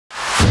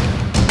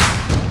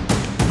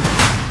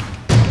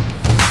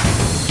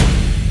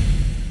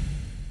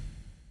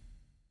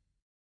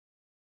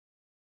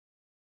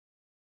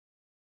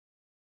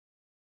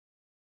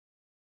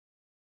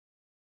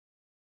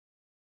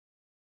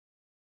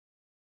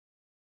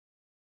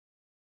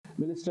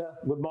Minister,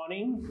 good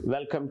morning.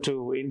 Welcome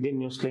to Indian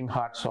NEWSLINK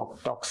Hard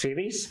Talk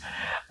series.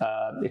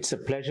 It's a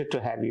pleasure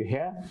to have you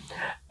here.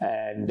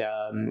 And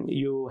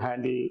you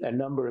handle a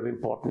number of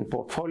important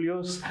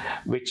portfolios,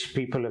 which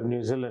people of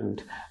New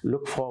Zealand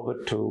look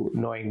forward to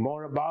knowing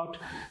more about.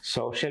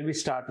 So shall we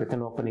start with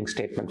an opening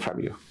statement from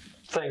you?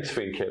 Thanks,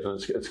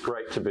 Venkat. It's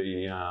great to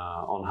be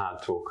on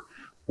Hard Talk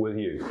with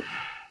you.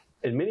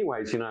 In many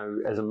ways, you know,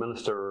 as a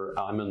minister,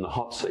 I'm in the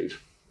hot seat.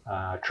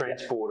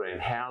 Transport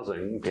and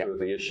housing, two of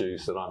the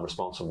issues that I'm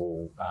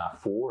responsible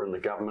for in the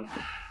government,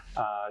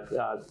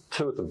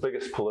 two of the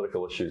biggest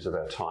political issues of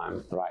our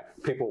time. Right.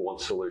 People want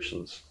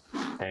solutions,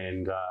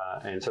 and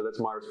so that's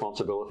my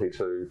responsibility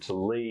to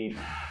lead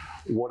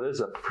what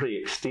is a pretty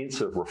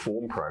extensive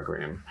reform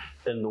program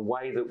in the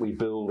way that we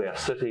build our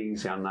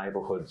cities, our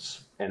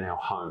neighbourhoods, and our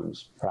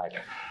homes. Right.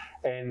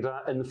 And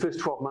in the first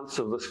 12 months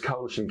of this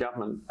coalition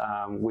government,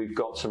 we've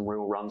got some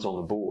real runs on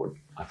the board,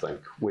 I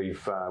think. We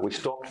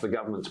stopped the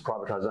government's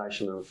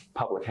privatisation of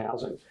public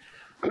housing,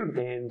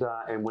 and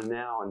we're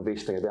now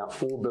investing about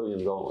 $4 billion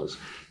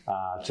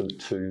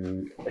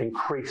to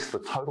increase the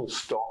total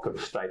stock of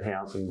state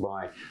housing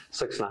by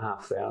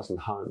 6,500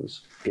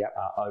 homes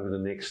over the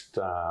next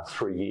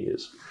 3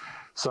 years.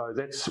 So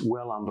that's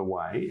well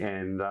underway,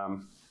 and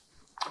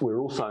we're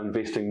also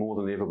investing more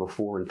than ever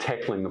before in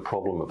tackling the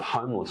problem of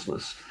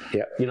homelessness.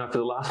 You know, for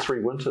the last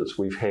 3 winters,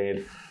 we've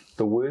had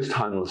the worst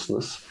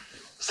homelessness,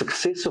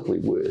 successively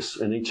worse,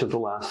 in each of the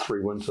last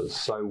 3 winters.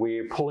 So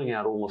we're pulling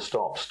out all the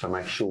stops to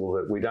make sure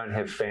that we don't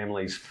have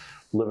families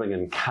living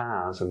in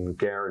cars and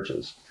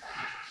garages.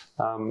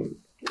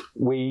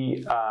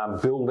 We are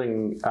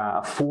building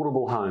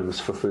affordable homes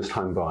for first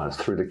home buyers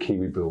through the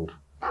Kiwi Build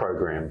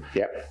program.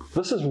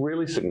 This is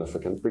really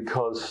significant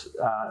because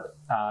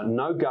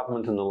no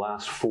government in the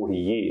last 40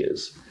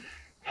 years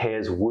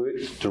has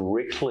worked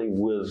directly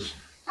with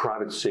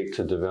private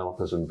sector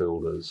developers and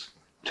builders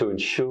to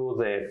ensure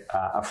that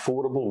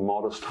affordable,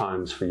 modest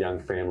homes for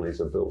young families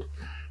are built.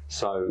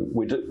 So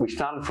we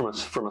started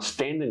from a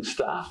standing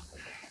start.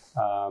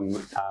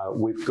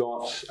 We've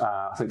got,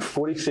 I think,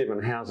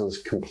 47 houses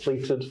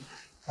completed.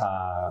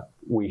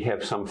 We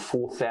have some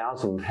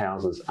 4,000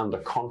 houses under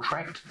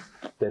contract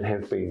that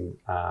have been,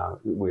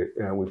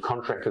 we've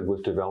contracted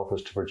with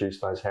developers to produce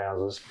those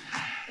houses.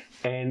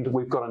 And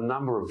we've got a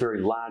number of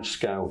very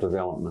large-scale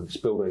developments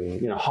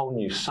building, you know, whole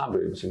new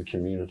suburbs and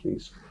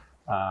communities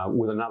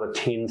with another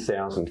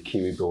 10,000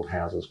 Kiwi Build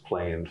houses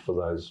planned for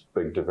those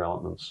big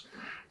developments.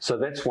 So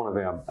that's one of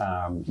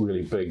our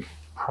really big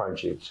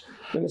projects.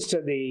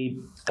 Minister,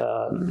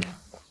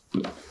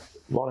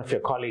 one of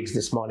your colleagues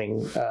this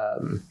morning,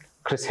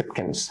 Chris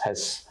Hipkins,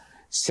 has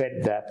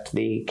said that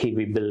the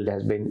Kiwi Build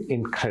has been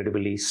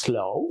incredibly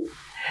slow,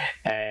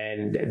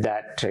 and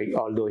that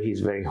although he's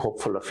very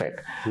hopeful of it,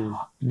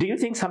 do you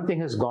think something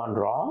has gone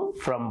wrong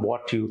from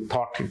what you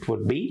thought it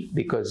would be?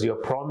 Because your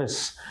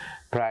promise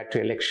prior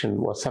to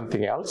election was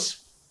something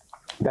else,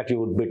 that you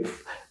would build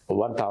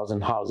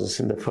 1,000 houses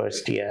in the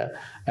first year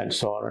and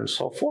so on and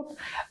so forth.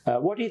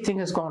 What do you think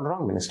has gone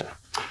wrong, Minister?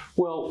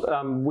 Well,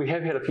 we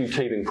have had a few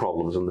teething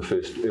problems in the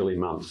first early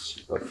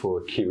months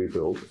for Kiwi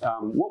Build.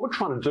 What we're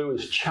trying to do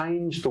is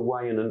change the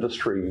way an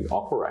industry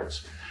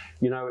operates.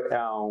 You know,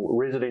 our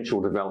residential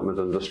development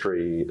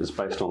industry is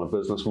based on a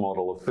business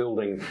model of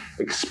building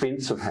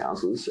expensive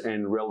houses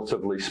and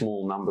relatively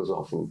small numbers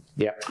of them.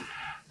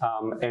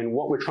 And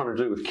what we're trying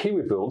to do with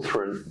Kiwi Build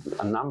through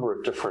a number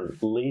of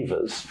different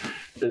levers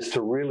is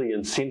to really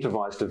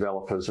incentivise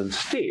developers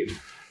instead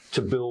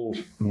to build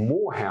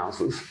more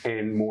houses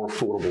and more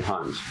affordable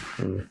homes.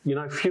 You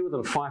know, fewer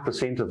than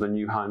 5% of the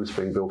new homes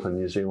being built in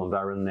New Zealand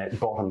are in that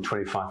bottom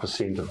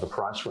 25% of the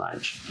price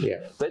range.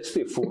 That's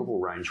the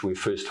affordable range where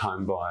first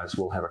home buyers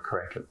will have a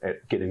crack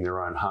at getting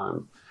their own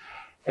home.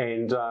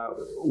 And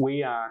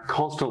we are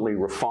constantly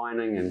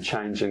refining and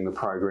changing the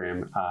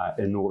program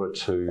in order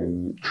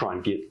to try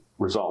and get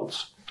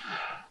results.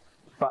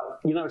 But,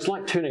 you know, it's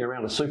like turning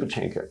around a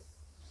supertanker.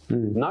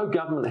 No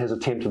government has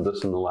attempted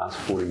this in the last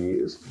 40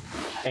 years.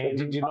 And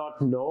did you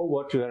not know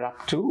what you were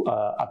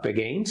up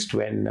against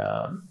when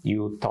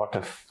you thought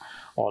of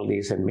all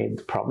these and made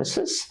the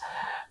promises?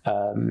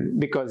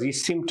 Because you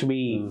seem to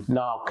be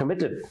now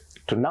committed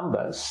to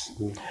numbers,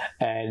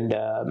 and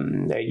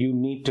you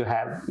need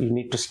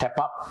to step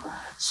up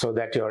so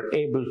that you're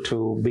able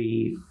to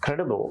be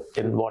credible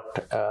in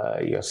what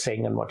you're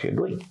saying and what you're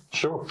doing.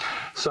 Sure.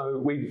 So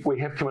we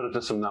have committed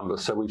to some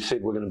numbers. So we've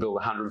said we're going to build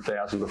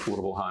 100,000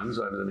 affordable homes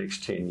over the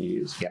next 10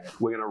 years.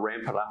 We're going to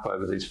ramp it up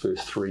over these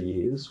first 3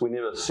 years. We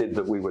never said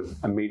that we would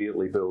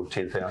immediately build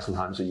 10,000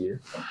 homes a year.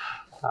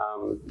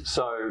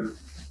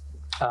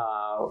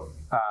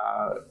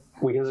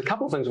 There's a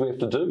couple of things we have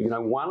to do. You know,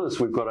 one is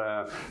we've got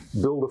to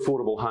build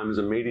affordable homes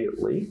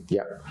immediately.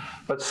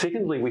 But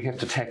secondly, we have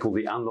to tackle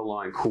the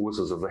underlying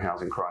causes of the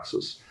housing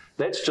crisis.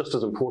 That's just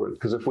as important,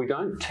 because if we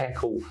don't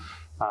tackle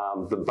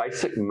the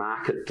basic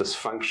market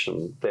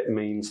dysfunction, that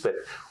means that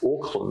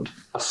Auckland,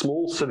 a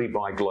small city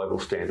by global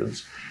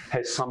standards,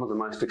 has some of the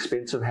most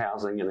expensive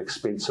housing and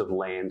expensive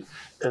land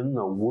in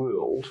the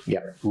world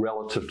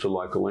relative to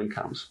local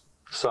incomes.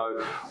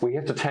 So we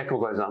have to tackle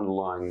those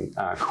underlying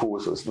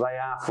causes. They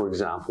are, for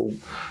example,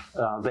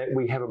 that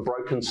we have a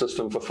broken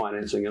system for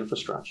financing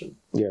infrastructure.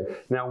 Yeah.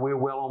 Now, we're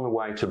well on the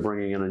way to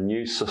bringing in a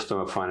new system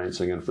of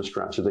financing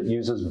infrastructure that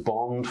uses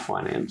bond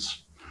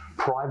finance,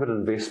 private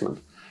investment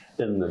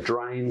in the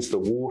drains, the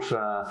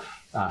water,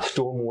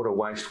 stormwater,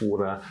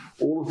 wastewater,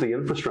 all of the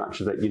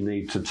infrastructure that you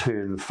need to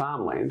turn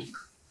farmland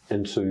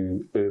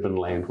into urban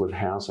land with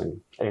housing.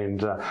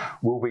 And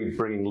we'll be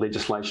bringing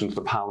legislation to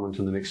the Parliament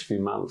in the next few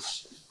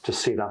months to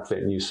set up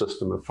that new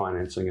system of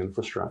financing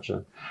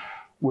infrastructure.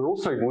 We're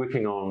also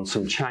working on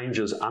some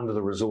changes under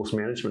the Resource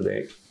Management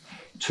Act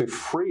to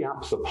free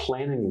up the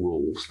planning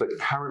rules that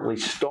currently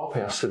stop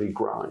our city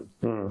growing.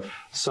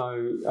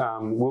 So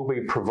we'll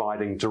be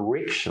providing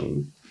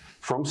direction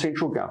from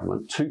central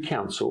government to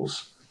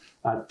councils,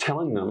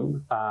 telling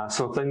them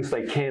some things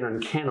they can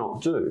and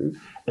cannot do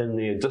in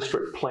their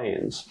district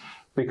plans,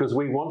 because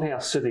we want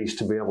our cities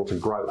to be able to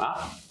grow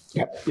up.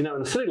 Yep. You know,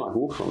 in a city like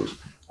Auckland,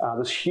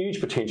 there's huge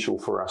potential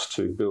for us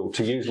to build,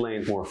 to use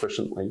land more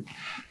efficiently,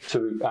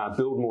 to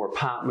build more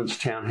apartments,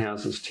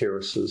 townhouses,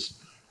 terraces.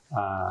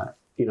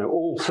 You know,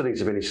 all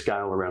cities of any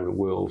scale around the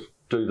world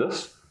do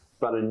this,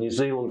 but in New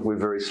Zealand, we're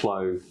very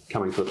slow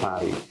coming to the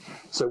party.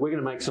 So we're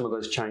going to make some of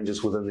those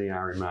changes within the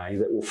RMA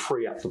that will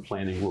free up the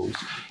planning rules.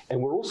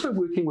 And we're also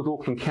working with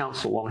Auckland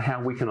Council on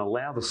how we can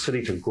allow the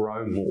city to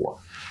grow more.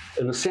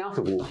 In the south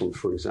of Auckland,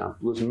 for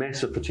example, there's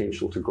massive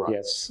potential to grow.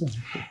 Yes.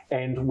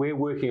 And we're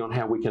working on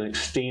how we can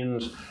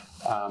extend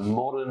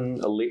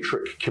modern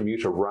electric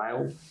commuter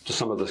rail to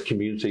some of the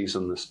communities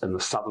in the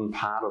southern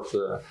part of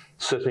the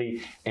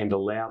city and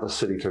allow the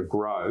city to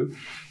grow.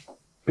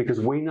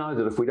 Because we know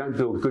that if we don't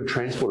build good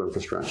transport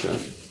infrastructure,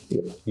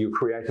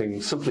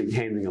 you're simply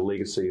handing a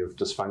legacy of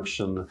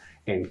dysfunction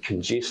and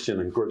congestion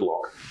and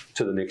gridlock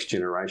to the next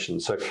generation.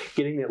 So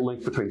getting that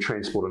link between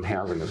transport and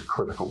housing is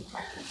critical.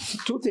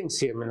 Two things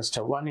here,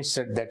 Minister. One is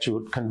said that you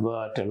would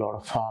convert a lot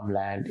of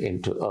farmland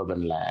into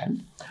urban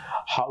land.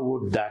 How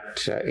would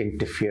that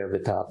interfere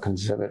with our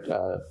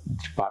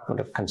Department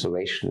of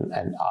Conservation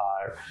and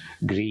our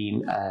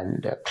green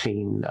and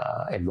clean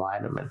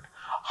environment?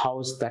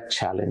 How is that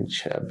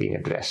challenge being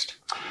addressed?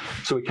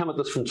 So we come at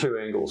this from two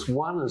angles.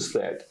 One is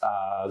that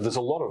there's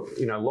a lot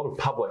of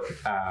public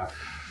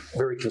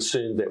very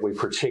concerned that we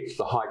protect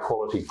the high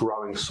quality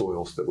growing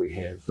soils that we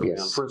have.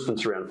 Yes. For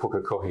instance, around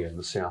Pukekohe in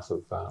the south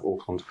of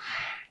Auckland.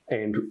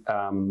 And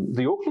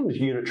the Auckland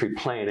Unitary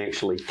Plan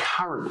actually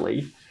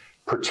currently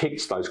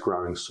protects those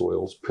growing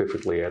soils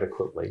perfectly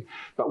adequately.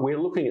 But we're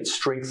looking at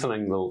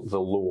strengthening the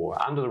law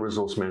under the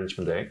Resource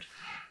Management Act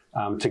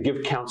to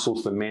give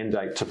councils the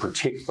mandate to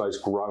protect those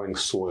growing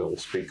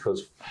soils,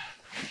 because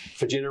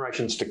for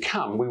generations to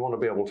come, we want to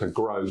be able to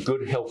grow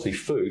good, healthy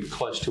food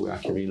close to our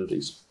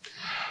communities.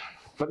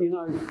 But you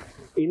know,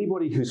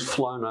 anybody who's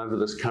flown over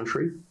this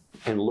country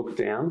and looked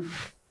down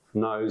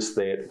knows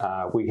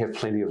that we have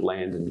plenty of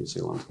land in New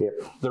Zealand. Yep.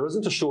 There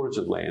isn't a shortage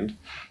of land,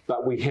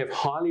 but we have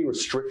highly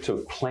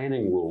restrictive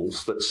planning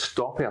rules that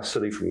stop our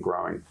city from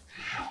growing.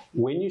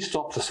 When you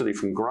stop the city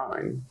from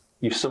growing,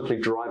 you simply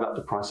drive up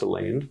the price of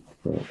land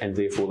and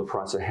therefore the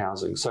price of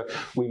housing. So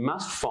we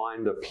must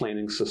find a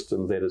planning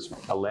system that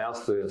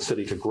allows the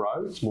city to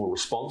grow, it's more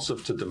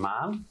responsive to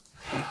demand,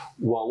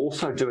 while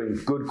also doing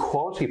good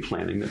quality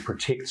planning that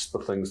protects the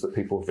things that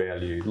people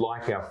value,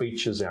 like our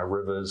beaches, our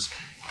rivers,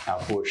 our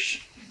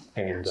bush.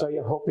 And so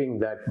you're hoping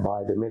that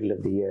by the middle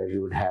of the year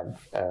you would have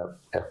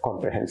a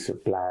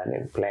comprehensive plan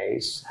in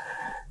place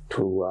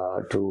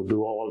to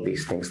do all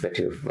these things that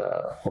you're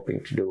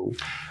hoping to do?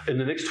 In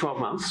the next 12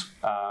 months,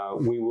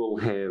 we will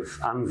have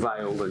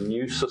unveiled a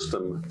new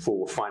system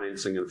for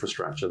financing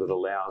infrastructure that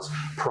allows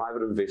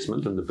private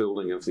investment in the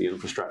building of the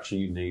infrastructure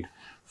you need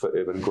for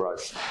urban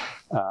growth.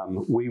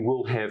 We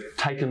will have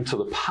taken to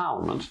the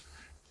Parliament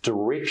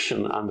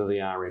direction under the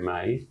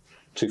RMA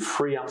to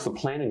free up the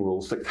planning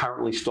rules that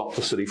currently stop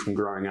the city from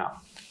growing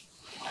up.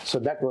 So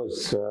that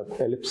was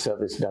a lip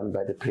service done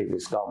by the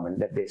previous government,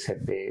 that they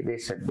said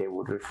they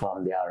would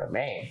reform the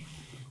RMA.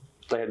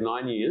 They had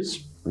 9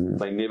 years.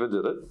 They never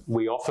did it.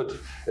 We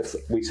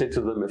said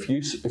to them, if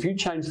you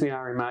change the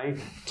RMA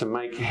to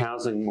make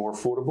housing more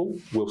affordable,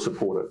 we'll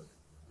support it.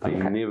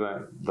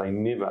 They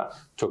never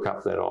took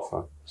up that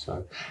offer.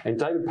 So, and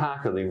David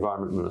Parker, the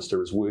Environment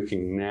Minister, is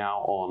working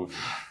now on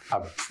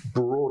a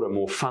broader,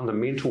 more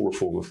fundamental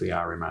reform of the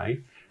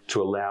RMA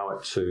to allow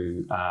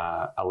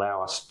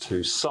us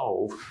to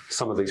solve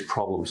some of these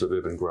problems of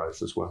urban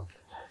growth as well.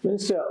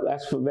 Minister,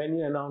 as for when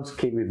you announced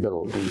Kiwi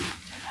Build,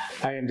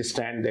 I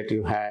understand that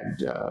you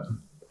had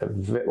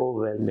an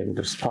overwhelming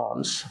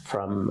response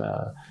from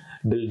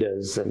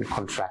builders and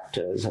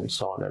contractors and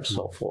so on and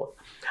so forth.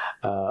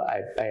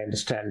 I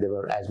understand there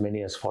were as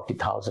many as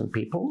 40,000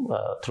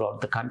 people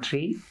throughout the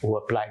country who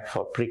applied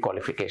for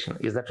pre-qualification.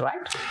 Is that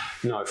right?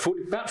 No,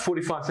 about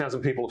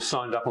 45,000 people have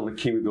signed up on the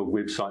Kiwi Build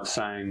website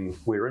saying,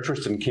 we're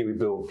interested in Kiwi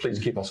Build, please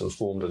keep us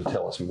informed and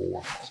tell us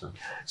more.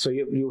 So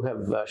you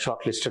have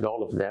shortlisted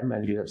all of them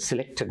and you have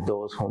selected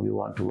those whom you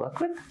want to work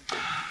with?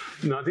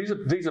 No,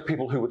 these are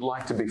people who would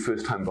like to be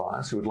first home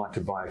buyers, who would like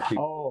to buy a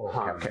Kiwi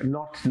home. Okay.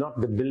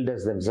 Not the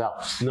builders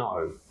themselves.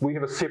 No, we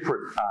have a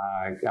separate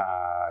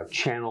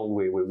channel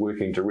where we're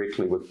working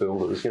directly with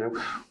builders. You know,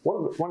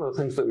 one of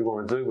the things that we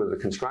want to do with the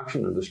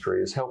construction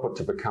industry is help it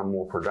to become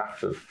more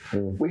productive.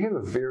 We have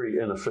a very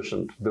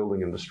inefficient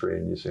building industry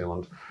in New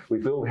Zealand. We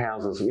build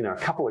houses, you know, a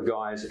couple of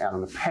guys out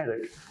in a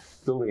paddock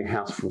building a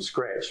house from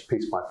scratch,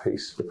 piece by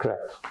piece.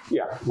 Correct.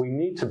 Yeah, we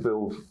need to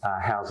build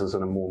houses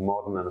in a more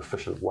modern and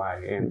efficient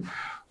way. And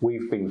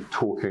we've been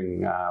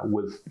talking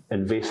with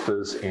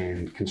investors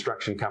and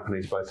construction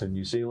companies both in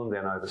New Zealand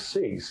and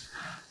overseas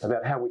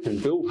about how we can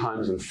build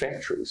homes and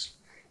factories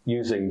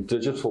using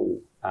digital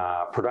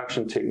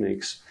production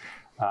techniques.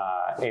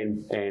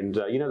 And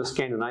you know, the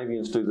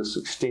Scandinavians do this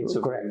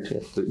extensively. Correct,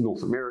 yes. The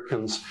North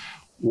Americans.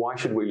 Why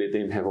should we let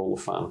them have all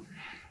the fun?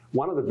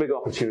 One of the big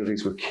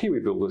opportunities with Kiwi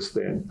Build is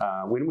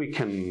that when we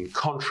can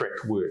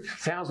contract work,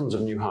 thousands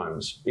of new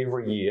homes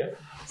every year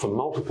for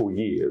multiple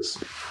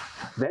years,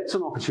 that's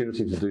an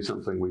opportunity to do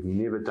something we've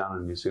never done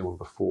in New Zealand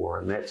before,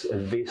 and that's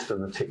invest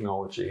in the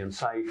technology. And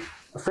say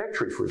a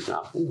factory, for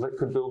example, that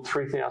could build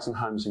 3,000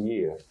 homes a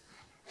year,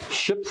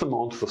 ship them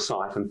onto the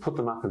site and put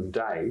them up in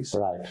days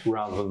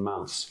rather than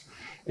months.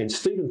 And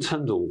Stephen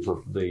Tyndall,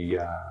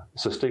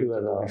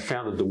 Stephen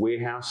founded the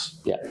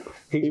Warehouse. Yeah,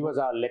 he was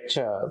our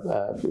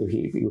lecturer.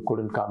 He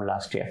couldn't come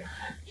last year.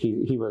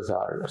 He was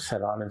our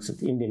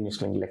Saranan's Indian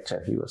NEWSLINK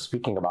lecturer. He was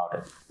speaking about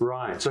it.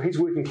 Right. So he's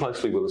working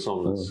closely with us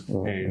on this,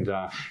 and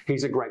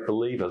he's a great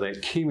believer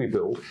that Kiwi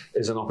Build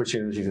is an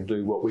opportunity to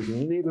do what we've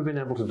never been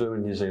able to do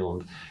in New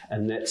Zealand,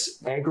 and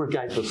that's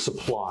aggregate the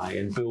supply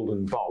and build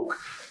in bulk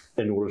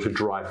in order to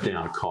drive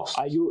down costs.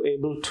 Are you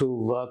able to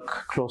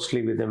work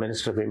closely with the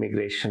Minister of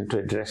Immigration to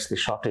address the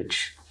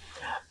shortage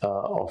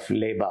of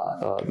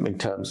labour in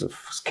terms of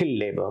skilled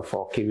labour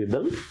for Kiwi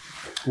Build?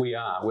 We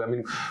are. I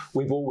mean,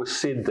 we've always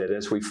said that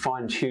as we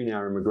fine-tune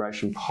our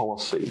immigration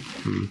policy,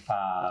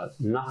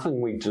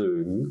 nothing we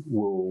do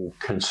will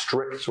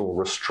constrict or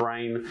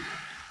restrain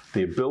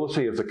the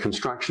ability of the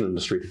construction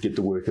industry to get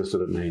the workers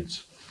that it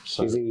needs.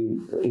 So, is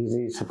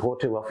he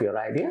supportive of your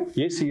idea?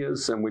 Yes, he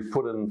is, and we've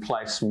put in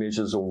place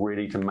measures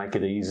already to make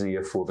it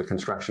easier for the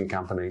construction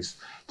companies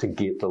to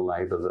get the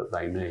labour that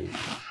they need.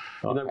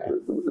 Okay.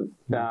 You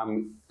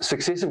know,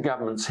 successive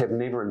governments have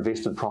never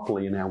invested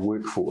properly in our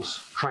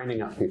workforce,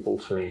 training up people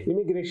to...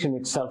 Immigration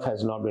itself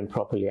has not been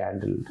properly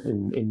handled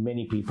in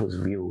many people's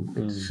view.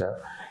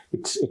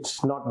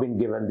 It's not been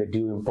given the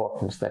due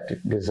importance that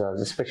it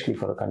deserves, especially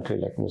for a country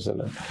like New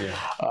Zealand.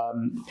 Yeah.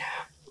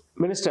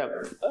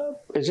 Minister,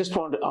 I just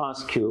want to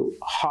ask you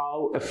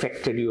how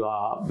affected you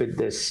are with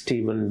this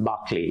Stephen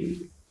Barclay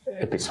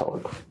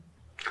episode.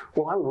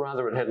 Well, I would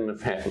rather it hadn't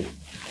have happened.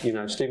 You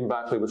know, Stephen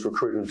Barclay was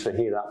recruited to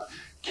head up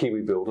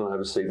Kiwi Build and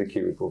oversee the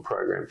Kiwi Build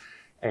program.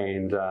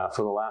 And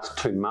for the last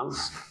 2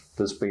 months,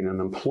 there's been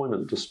an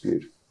employment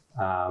dispute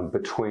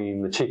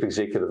between the Chief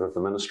Executive of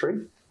the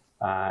Ministry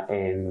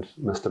and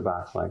Mr.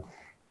 Barclay.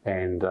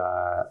 And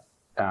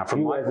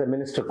you as a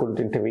minister couldn't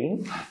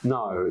intervene?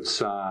 No,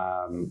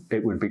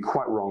 it would be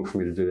quite wrong for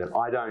me to do that.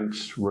 I don't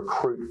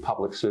recruit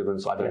public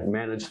servants. I don't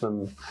manage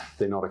them.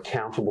 They're not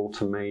accountable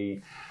to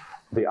me.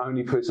 The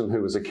only person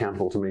who is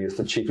accountable to me is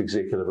the Chief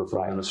Executive of the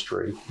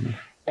Ministry.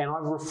 And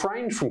I've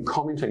refrained from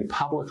commenting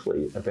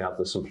publicly about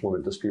this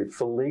employment dispute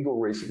for legal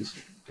reasons.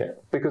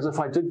 Because if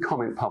I did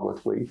comment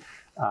publicly,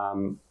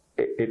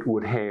 it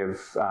would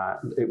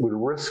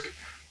risk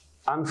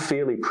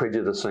unfairly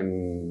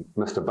prejudicing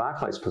Mr.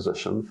 Barclay's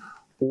position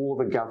or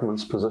the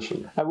government's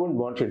position. I wouldn't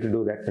want you to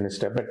do that,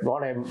 Minister, but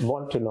what I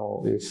want to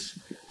know is,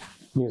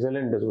 New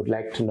Zealanders would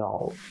like to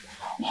know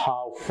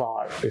how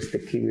far is the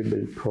Kiwi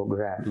Build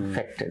program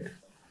affected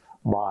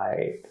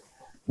by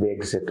the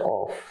exit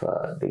of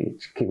the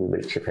Kiwi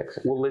Build chief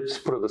executive? Well, let's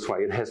put it this way,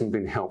 it hasn't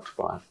been helped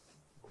by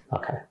it.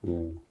 Okay.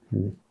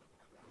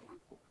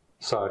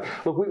 So,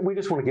 look, we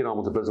just want to get on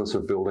with the business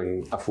of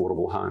building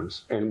affordable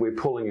homes, and we're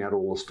pulling out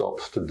all the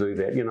stops to do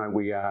that. You know,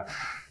 we are...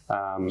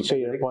 so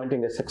you're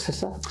appointing a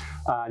successor?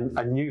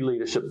 A new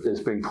leadership is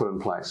being put in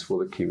place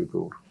for the Kiwi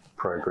Build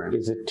program.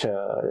 Is it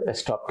a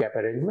stopgap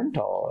arrangement,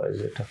 or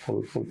is it a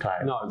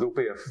full-time? No,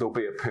 there'll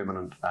be a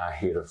permanent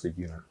head of the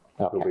unit.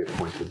 Okay. Will be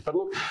appointed. But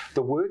look,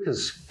 the work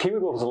is, Kiwi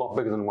Build is a lot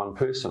bigger than one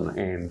person,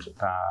 and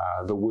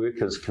the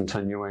work is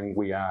continuing.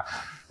 We're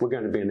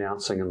going to be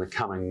announcing in the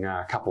coming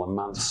couple of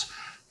months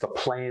the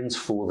plans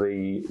for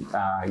the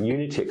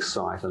Unitex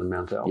site in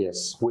Mount Albert.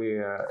 Yes.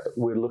 We're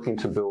looking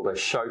to build a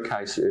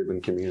showcase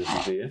urban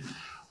community there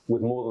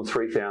with more than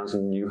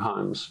 3,000 new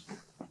homes.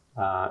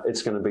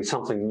 It's going to be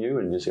something new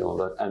in New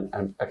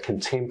Zealand, a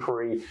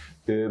contemporary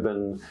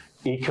urban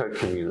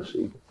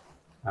eco-community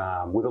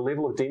with a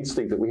level of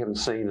density that we haven't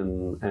seen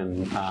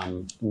in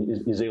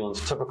New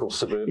Zealand's typical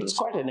suburban. It's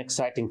quite an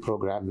exciting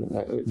program,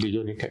 the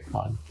UniTech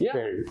one. Yeah,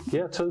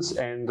 yeah, it is.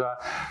 And,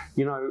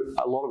 you know,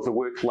 a lot of the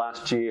work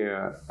last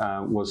year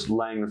was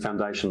laying the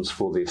foundations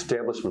for the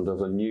establishment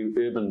of a new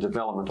urban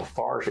development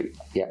authority.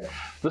 Yeah.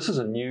 This is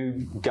a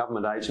new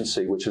government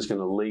agency which is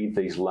going to lead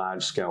these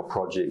large-scale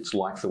projects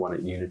like the one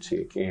at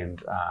UniTech.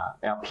 And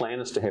our plan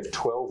is to have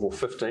 12 or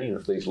 15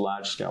 of these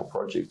large-scale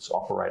projects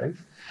operating.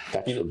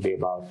 That should be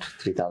about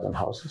 3,000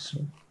 houses.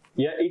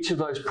 Yeah, each of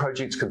those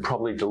projects could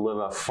probably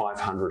deliver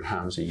 500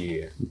 homes a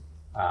year.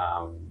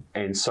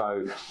 And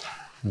so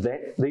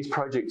these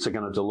projects are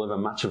going to deliver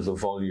much of the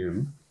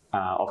volume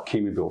of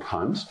Kiwi-built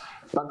homes,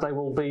 but they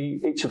will be,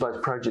 each of those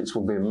projects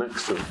will be a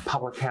mix of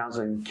public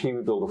housing,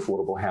 Kiwi-built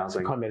affordable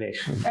housing,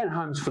 combination, and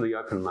homes for the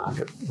open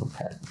market,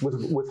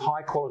 with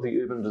high-quality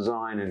urban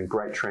design and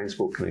great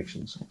transport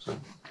connections. So.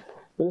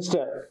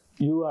 Minister,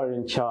 you are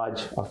in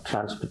charge of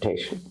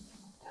transportation.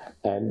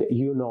 And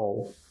you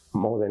know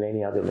more than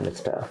any other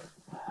minister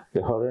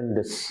the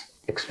horrendous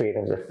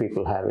experience that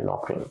people have in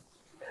Auckland.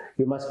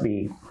 It must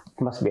be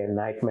a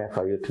nightmare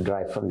for you to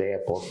drive from the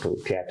airport to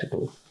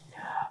Twyford.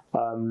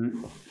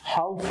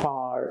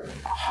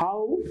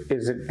 How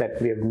is it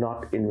that we have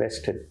not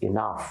invested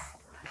enough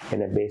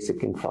in a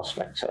basic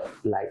infrastructure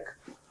like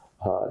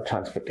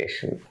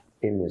transportation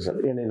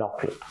in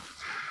Auckland?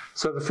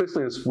 So the first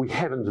thing is we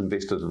haven't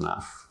invested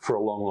enough for a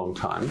long, long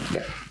time.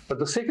 Yeah. But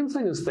the second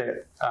thing is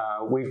that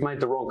we've made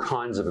the wrong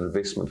kinds of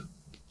investment.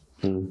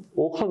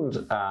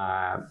 Auckland,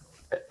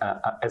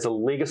 as a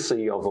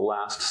legacy of the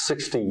last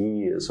 60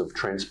 years of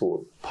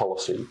transport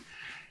policy,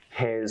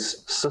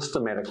 has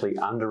systematically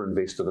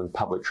underinvested in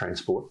public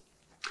transport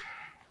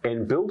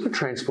and built a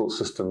transport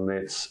system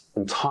that's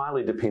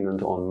entirely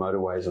dependent on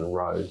motorways and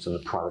roads and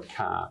the private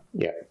car.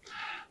 Yeah.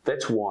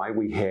 That's why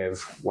we have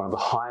one of the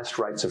highest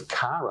rates of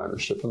car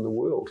ownership in the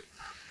world,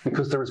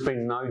 because there has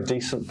been no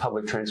decent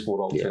public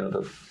transport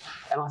alternative.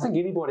 Yeah. And I think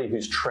anybody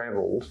who's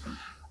travelled,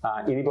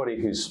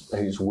 anybody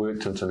who's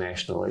worked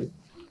internationally,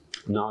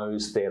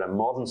 knows that a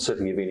modern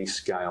city of any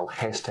scale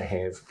has to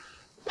have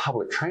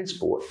public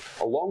transport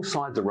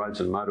alongside the roads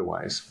and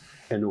motorways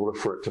in order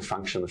for it to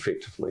function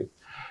effectively.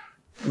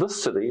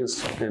 This city,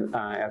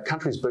 our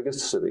country's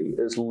biggest city,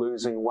 is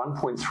losing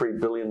 $1.3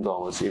 billion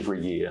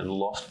every year in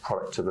lost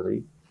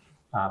productivity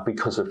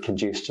because of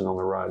congestion on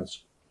the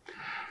roads.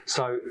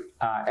 So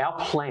our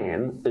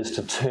plan is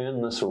to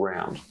turn this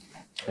around.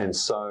 And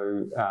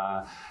so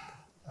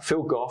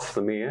Phil Goff,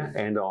 the Mayor,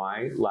 and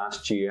I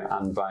last year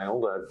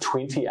unveiled a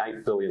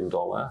 $28 billion,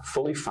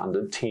 fully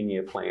funded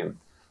 10-year plan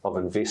of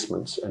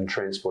investments in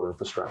transport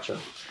infrastructure.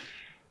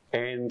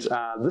 And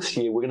this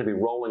year we're going to be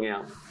rolling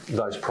out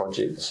those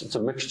projects. It's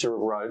a mixture of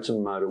roads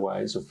and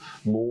motorways, of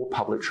more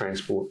public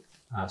transport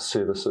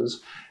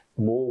services,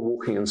 more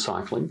walking and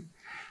cycling,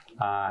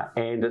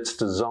 and it's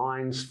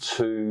designed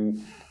to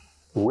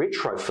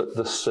retrofit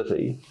this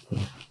city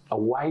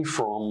away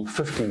from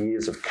 50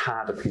 years of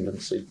car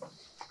dependency.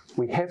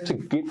 We have to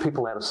get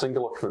people out of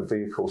single occupant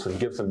vehicles and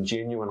give them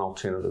genuine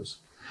alternatives.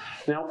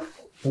 Now,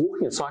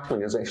 walking and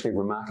cycling is actually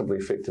remarkably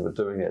effective at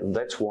doing it, and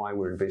that's why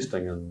we're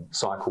investing in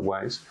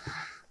cycleways.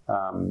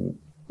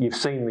 You've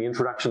seen the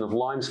introduction of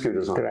lime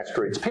scooters on the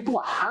streets. People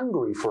are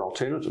hungry for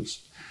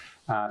alternatives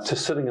to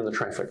sitting in the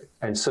traffic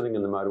and sitting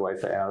in the motorway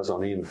for hours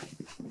on end.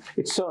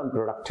 It's so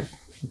unproductive.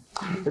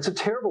 It's a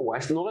terrible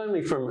waste, not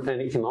only from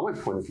an economic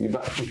point of view,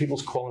 but from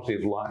people's quality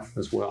of life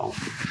as well.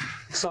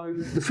 So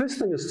the first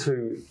thing is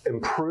to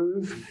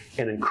improve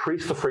and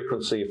increase the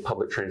frequency of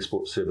public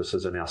transport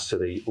services in our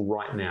city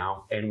right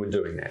now, and we're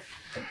doing that.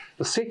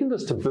 The second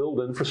is to build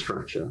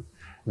infrastructure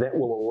that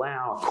will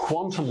allow a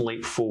quantum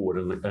leap forward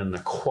in the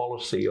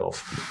quality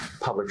of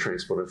public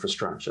transport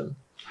infrastructure.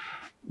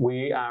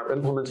 We are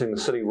implementing the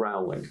City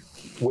Rail Link,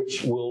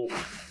 which will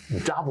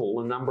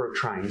double the number of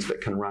trains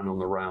that can run on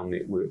the rail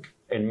network,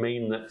 and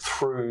mean that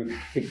through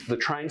the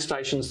train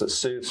stations that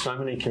serve so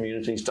many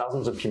communities,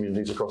 dozens of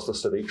communities across the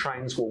city,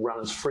 trains will run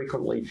as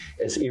frequently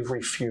as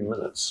every few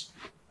minutes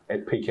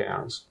at peak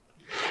hours.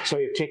 So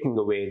you're taking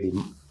away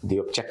the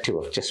objective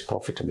of just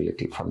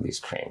profitability from these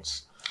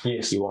trains.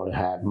 Yes. You want to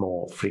have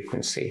more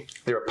frequency.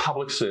 They're a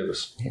public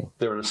service. Yeah.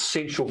 They're an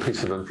essential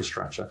piece of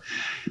infrastructure.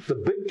 The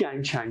big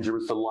game changer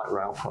is the light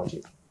rail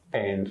project.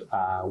 And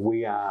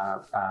we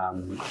are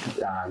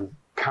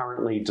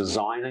currently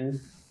designing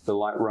the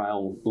light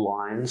rail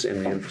lines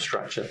and the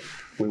infrastructure.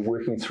 We're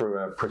working through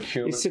a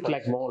procurement. Is it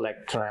like more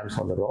like trams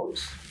on the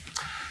roads?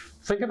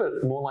 Think of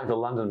it more like the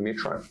London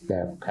Metro.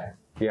 Yeah, okay.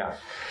 Yeah.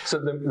 So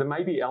there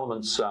may be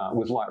elements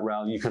with light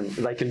rail.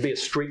 They can be a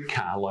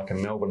streetcar like a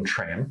Melbourne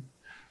tram,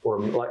 or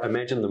like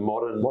imagine the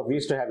modern. What we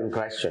used to have in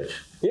Christchurch.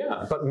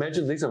 Yeah, but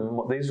imagine these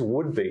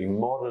would be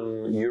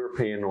modern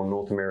European or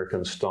North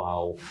American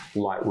style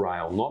light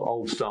rail, not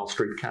old style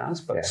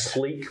streetcars, but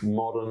sleek,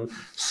 modern,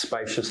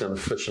 spacious, and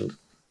efficient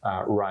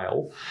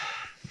rail.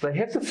 They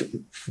have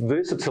the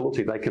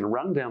versatility. They can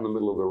run down the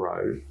middle of the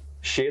road,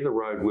 share the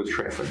road with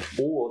traffic,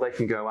 or they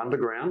can go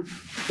underground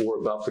or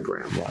above the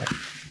ground. Right.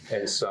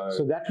 And so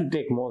that will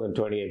take more than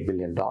 $28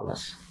 billion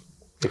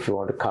if you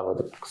want to cover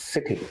the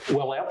city.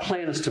 Well, our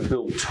plan is to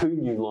build 2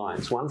 new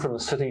lines, one from the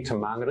city to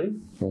Mangere.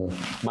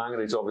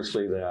 Mangere is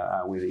obviously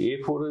where the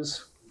airport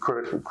is,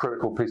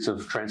 critical piece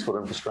of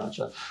transport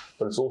infrastructure,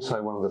 but it's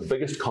also one of the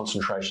biggest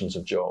concentrations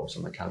of jobs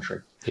in the country.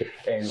 Yeah.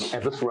 And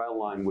this rail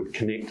line would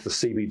connect the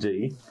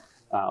CBD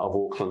of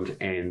Auckland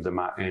and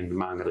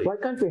Mangere. Why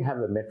can't we have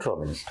a metro,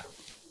 Minister?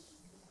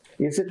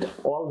 Is it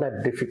all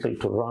that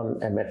difficult to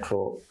run a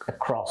metro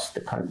across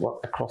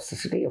the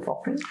city of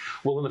Auckland?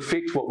 Well, in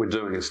effect, what we're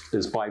doing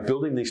is by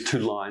building these 2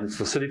 lines,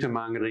 the city to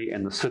Mangere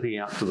and the city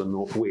out to the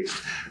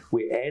northwest,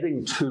 we're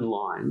adding 2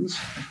 lines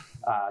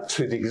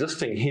to the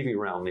existing heavy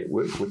rail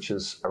network, which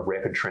is a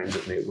rapid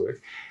transit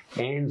network,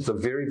 and the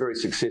very, very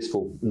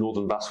successful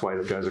Northern Busway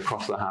that goes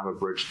across the Harbour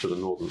Bridge to the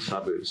northern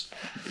suburbs.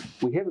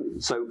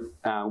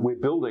 We're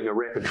building a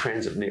rapid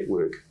transit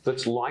network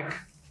that's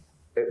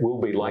it will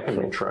be like a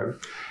metro.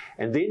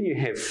 And then you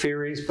have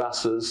ferries,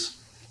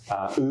 buses,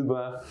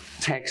 Uber,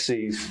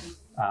 taxis,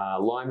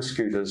 Lime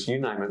scooters, you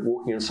name it,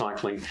 walking and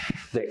cycling,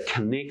 that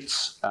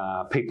connects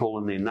people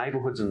in their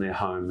neighbourhoods and their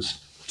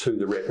homes to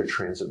the rapid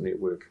transit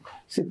network.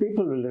 See,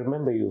 people will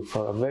remember you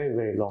for a very,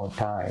 very long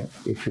time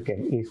if you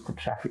can ease the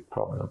traffic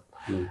problem,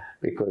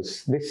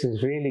 because this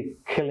is really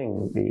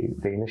killing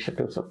the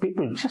initiatives of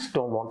people. Just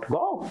don't want to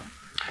go.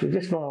 They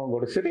just don't want to go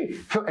to the city.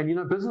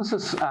 And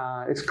businesses,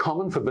 it's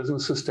common for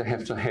businesses to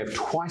have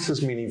twice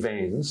as many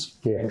vans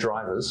and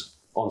drivers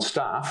on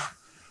staff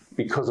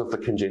because of the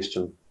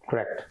congestion.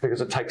 Correct.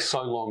 Because it takes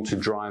so long to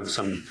drive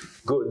some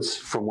goods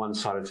from one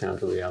side of town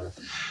to the other.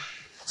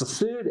 The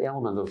third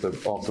element of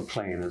the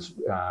plan is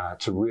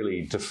to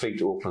really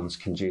defeat Auckland's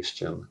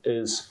congestion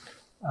is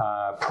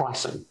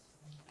pricing.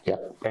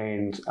 Yep.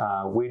 And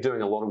we're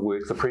doing a lot of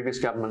work. The previous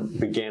government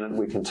began it,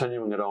 we're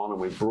continuing it on, and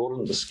we've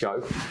broadened the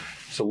scope.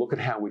 So look at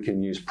how we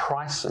can use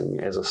pricing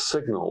as a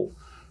signal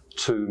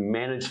to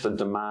manage the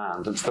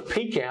demand. It's the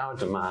peak hour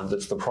demand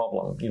that's the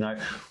problem.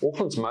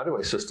 Auckland's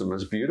motorway system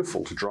is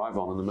beautiful to drive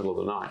on in the middle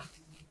of the night,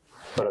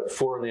 but at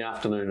 4 in the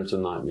afternoon, it's a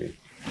nightmare.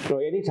 So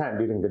any time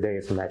during the day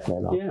is a nightmare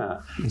now.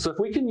 Yeah. So if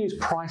we can use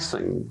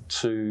pricing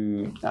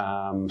to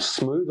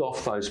smooth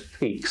off those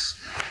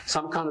peaks,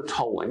 some kind of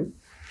tolling.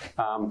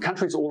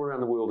 Countries all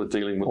around the world are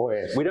dealing with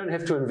this. We don't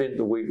have to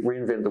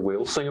reinvent the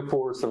wheel.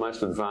 Singapore is the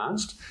most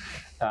advanced.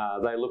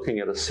 They're looking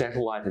at a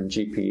satellite and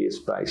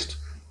GPS-based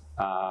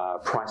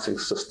pricing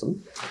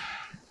system.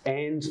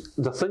 And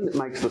the thing that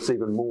makes this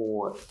even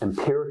more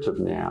imperative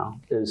now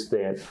is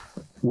that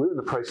we're in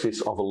the process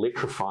of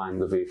electrifying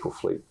the vehicle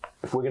fleet.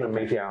 If we're going to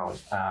meet our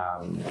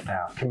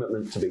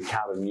commitment to be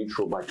carbon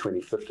neutral by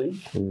 2050,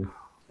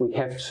 we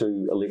have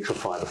to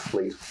electrify the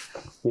fleet.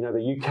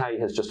 The UK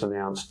has just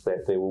announced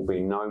that there will be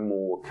no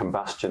more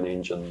combustion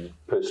engine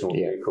personal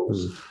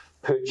vehicles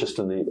purchased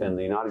in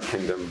the United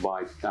Kingdom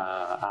by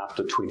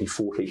after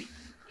 2040.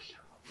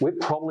 We're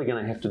probably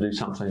going to have to do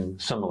something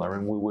similar,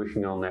 and we're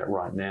working on that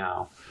right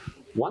now.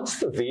 Once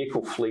the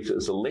vehicle fleet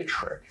is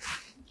electric,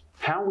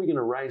 how are we going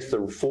to raise the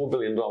 $4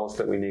 billion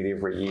that we need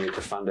every year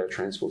to fund our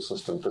transport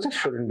system? That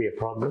shouldn't be a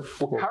problem.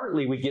 Well,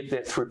 currently we get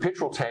that through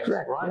petrol tax,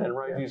 right, and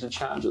road user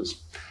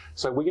charges.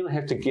 So we're going to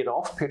have to get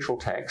off petrol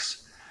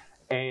tax,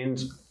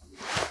 and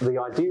the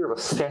idea of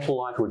a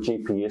satellite or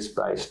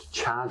GPS-based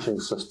charging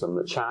system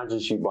that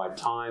charges you by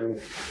time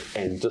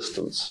and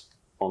distance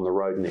on the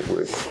road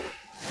network,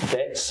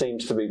 that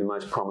seems to be the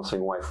most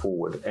promising way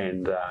forward.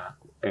 And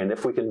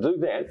if we can do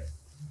that,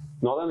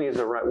 not only is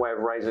it a way of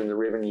raising the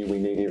revenue we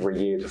need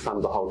every year to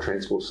fund the whole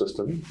transport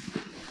system,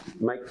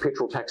 make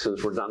petrol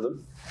taxes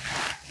redundant,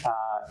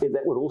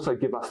 that would also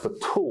give us the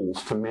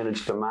tools to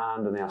manage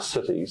demand in our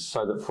cities,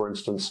 so that, for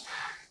instance,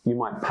 you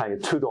might pay a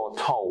 $2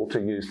 toll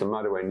to use the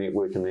motorway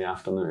network in the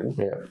afternoon.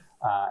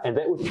 And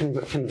that would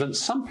convince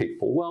some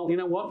people, well, you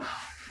know what,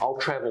 I'll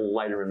travel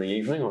later in the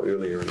evening or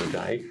earlier in the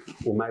day,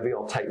 or maybe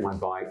I'll take my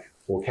bike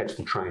or catch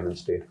the train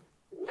instead.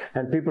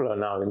 And people are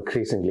now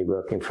increasingly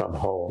working from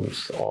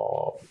homes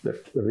or the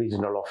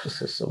regional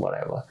offices or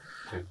whatever.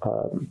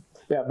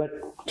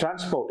 But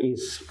transport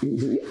is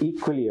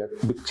equally a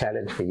big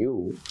challenge for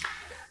you.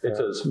 It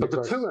is, but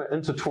the two are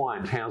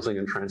intertwined, housing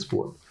and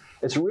transport.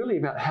 It's really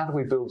about how do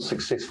we build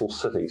successful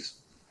cities.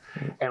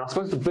 And I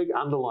suppose the big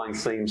underlying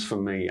themes for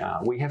me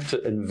are we have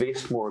to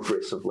invest more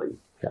aggressively.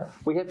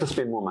 We have to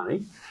spend more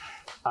money.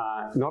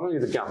 Not only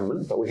the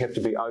government, but we have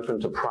to be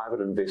open to private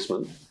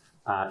investment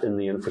in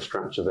the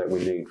infrastructure that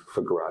we need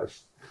for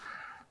growth.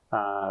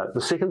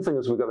 The second thing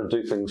is we've got to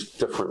do things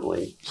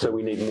differently. So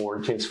we need more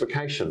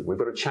intensification. We've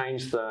got to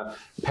change the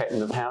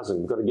pattern of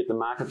housing. We've got to get the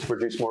market to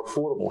produce more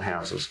affordable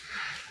houses.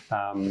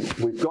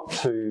 We've got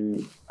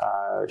to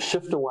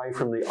shift away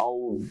from the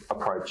old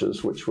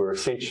approaches, which were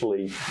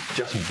essentially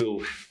just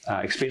build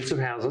expensive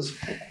houses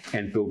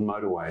and build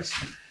motorways.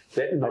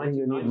 I think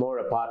you need more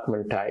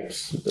apartment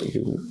types,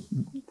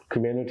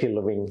 community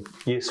living.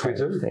 Yes, we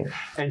do.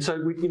 And so,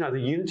 the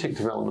Unitec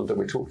development that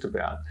we talked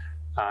about,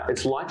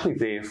 it's likely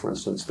there, for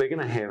instance, they're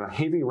going to have a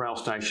heavy rail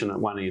station at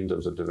one end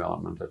of the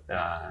development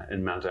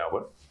in Mount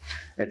Albert.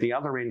 At the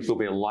other end, there'll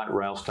be a light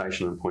rail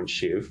station in Point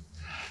Chev.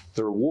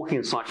 There are walking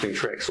and cycling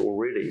tracks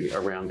already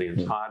around the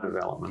entire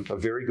development, a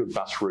very good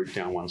bus route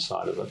down one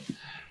side of it.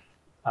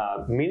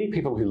 Many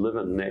people who live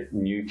in that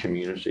new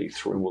community,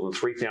 through more than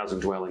 3,000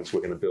 dwellings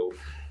we're going to build,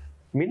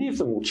 many of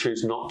them will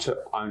choose not to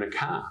own a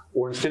car,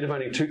 or instead of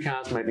owning 2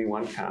 cars, maybe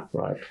 1 car.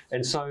 Right.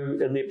 And so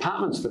in the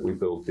apartments that we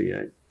build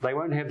there, they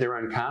won't have their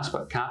own car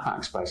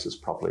park spaces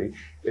properly.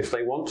 If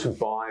they want to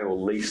buy or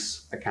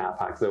lease a car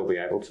park, they'll be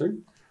able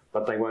to,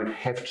 but they won't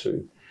have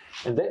to.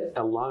 And that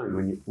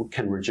alone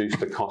can reduce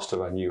the cost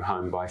of a new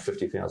home by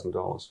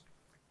 $50,000.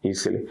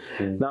 Easily.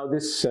 Now,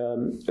 this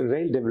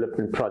rail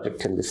development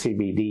project in the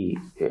CBD,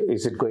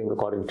 is it going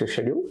according to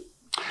schedule?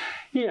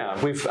 Yeah,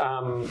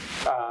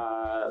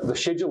 the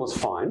schedule is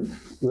fine.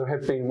 There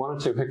have been 1 or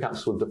 2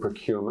 hiccups with the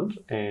procurement,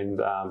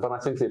 but I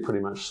think they're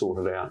pretty much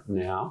sorted out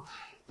now.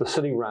 The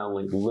City Rail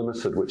Link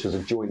Limited, which is a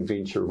joint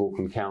venture of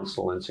Auckland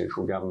Council and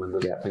central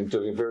government, has been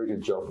doing a very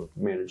good job of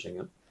managing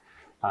it.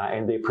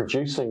 And they're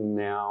producing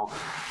now,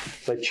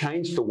 they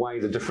changed the way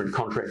the different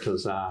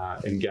contractors are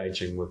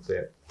engaging with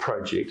that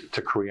project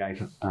to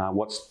create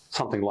what's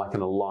something like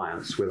an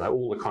alliance where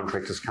all the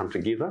contractors come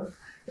together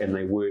and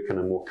they work in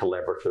a more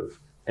collaborative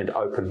and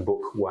open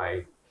book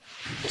way.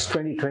 It's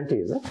 2020,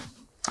 is it?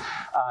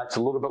 It's a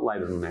little bit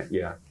later than that,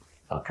 yeah.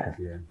 Okay.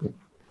 Yeah.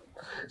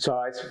 So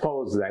I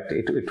suppose that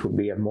it would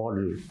be a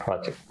model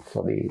project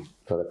for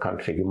the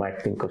country. You might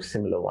think of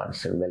similar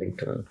ones in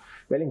Wellington.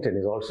 Wellington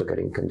is also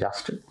getting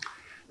congested.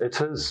 It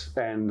is,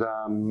 and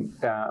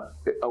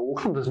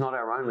Auckland is not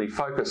our only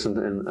focus in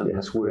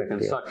this work.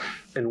 Correct, and so,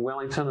 in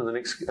Wellington, in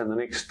the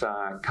next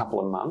couple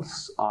of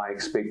months, I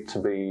expect to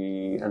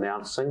be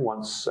announcing,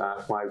 once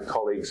my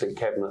colleagues in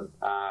cabinet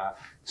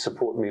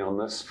support me on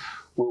this,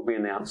 we'll be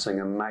announcing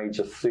a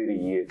major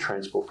 30-year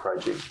transport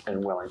project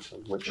in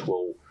Wellington, which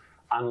will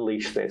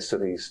unleash that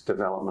city's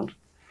development,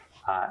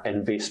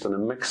 invest in a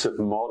mix of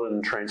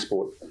modern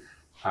transport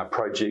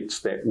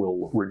projects that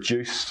will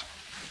reduce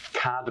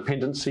car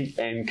dependency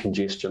and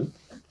congestion,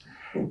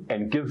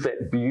 and give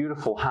that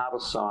beautiful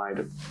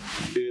harbourside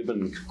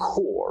urban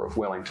core of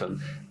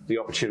Wellington the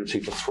opportunity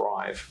to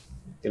thrive.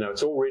 You know,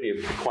 it's already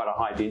quite a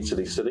high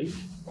density city,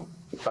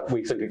 but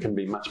we think it can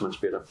be much, much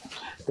better.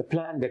 The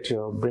plan that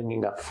you're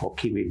bringing up for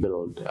Kiwi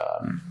Build,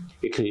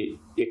 it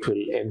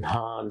will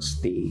enhance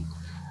the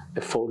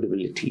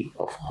affordability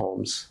of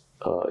homes.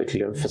 It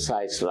will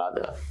emphasize,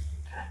 rather,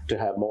 to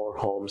have more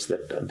homes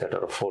that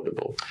are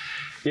affordable.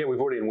 Yeah,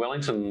 we've already in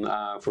Wellington,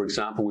 for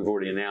example, we've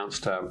already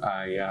announced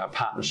a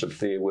partnership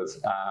there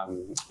with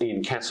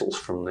Ian Castles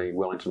from the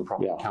Wellington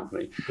Property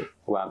Company,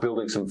 who are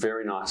building some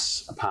very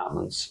nice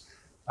apartments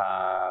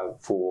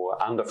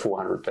for under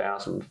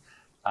 $400,000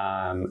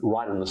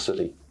 right in the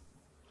city.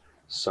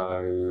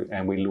 So,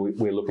 and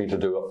we're looking to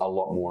do a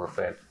lot more of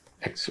that.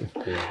 Excellent.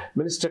 Yeah.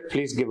 Minister,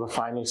 please give a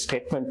final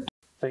statement.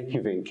 Thank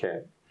you,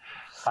 Venkat.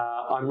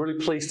 I'm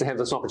really pleased to have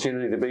this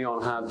opportunity to be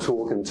on Hard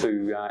Talk and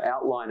to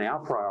outline our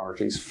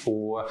priorities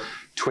for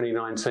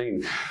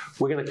 2019.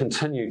 We're going to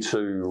continue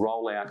to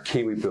roll out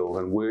Kiwi Build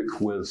and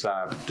work with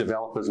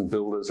developers and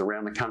builders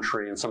around the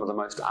country in some of the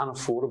most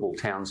unaffordable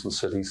towns and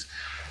cities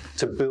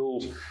to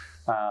build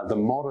the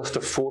modest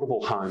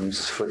affordable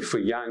homes for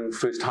young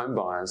first home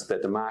buyers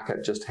that the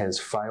market just has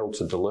failed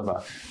to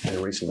deliver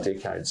in recent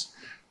decades.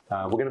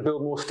 We're going to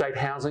build more state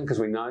housing because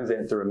we know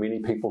that there are many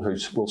people who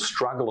will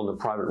struggle in the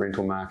private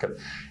rental market,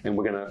 and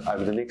we're going to,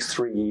 over the next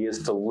 3 years,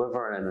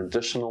 deliver an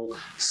additional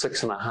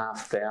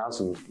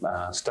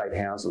 6,500 state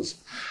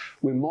houses.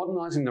 We're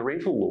modernising the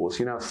rental laws.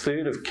 You know, a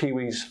third of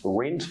Kiwis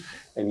rent,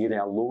 and yet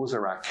our laws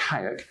are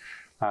archaic.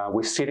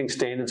 We're setting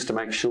standards to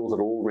make sure that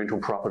all rental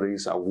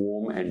properties are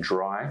warm and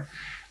dry.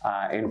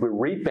 And we're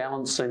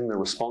rebalancing the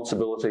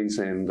responsibilities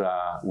and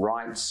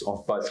rights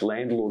of both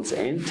landlords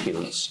and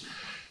tenants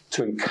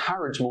to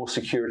encourage more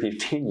security of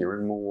tenure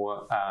and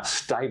more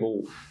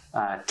stable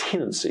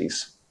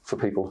tenancies for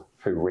people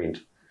who rent.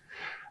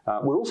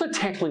 We're also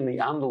tackling the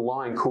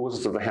underlying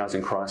causes of the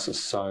housing crisis.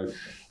 So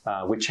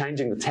we're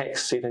changing the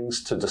tax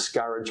settings to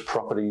discourage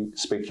property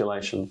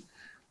speculation.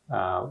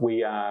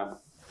 We are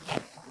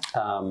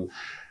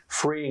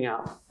freeing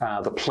up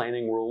the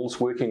planning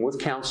rules, working with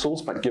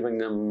councils, but giving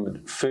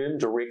them firm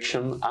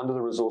direction under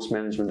the Resource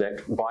Management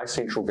Act by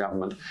central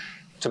government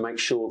to make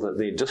sure that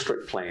their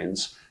district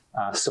plans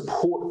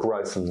support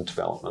growth and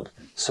development,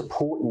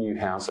 support new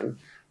housing,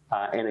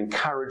 and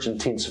encourage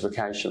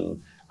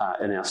intensification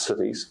in our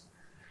cities.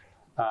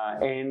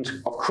 And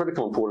of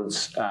critical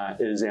importance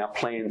is our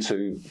plan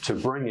to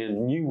bring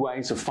in new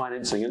ways of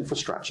financing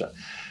infrastructure.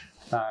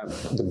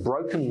 The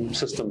broken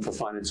system for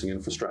financing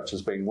infrastructure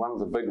has been one of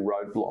the big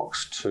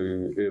roadblocks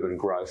to urban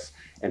growth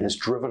and has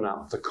driven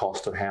up the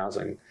cost of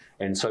housing.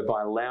 And so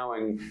by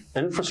allowing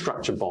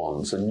infrastructure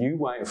bonds, a new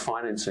way of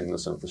financing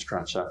this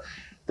infrastructure,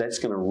 that's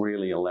going to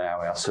really allow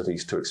our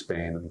cities to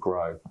expand and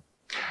grow.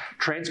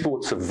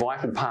 Transport's a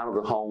vital part of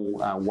the whole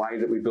way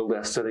that we build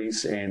our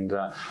cities, and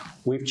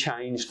we've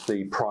changed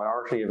the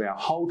priority of our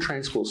whole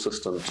transport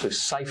system to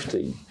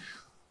safety.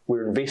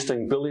 We're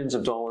investing billions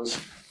of dollars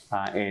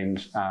and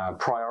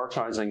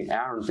prioritising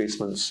our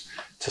investments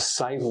to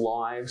save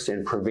lives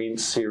and prevent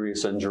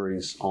serious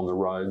injuries on the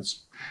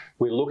roads.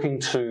 We're looking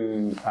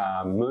to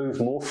move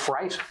more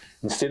freight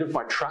instead of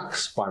by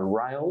trucks, by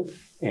rail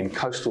and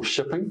coastal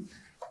shipping.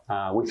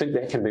 We think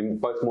that can be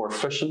both more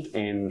efficient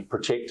and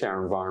protect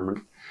our environment.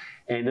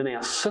 And in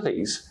our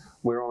cities,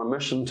 we're on a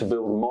mission to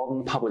build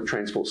modern public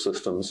transport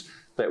systems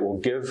that will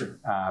give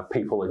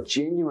people a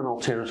genuine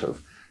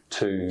alternative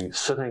to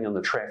sitting in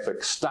the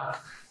traffic,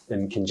 stuck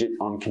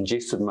on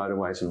congested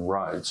motorways and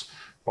roads,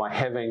 by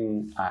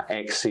having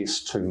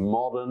access to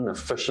modern,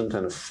 efficient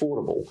and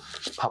affordable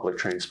public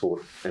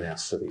transport in our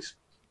cities.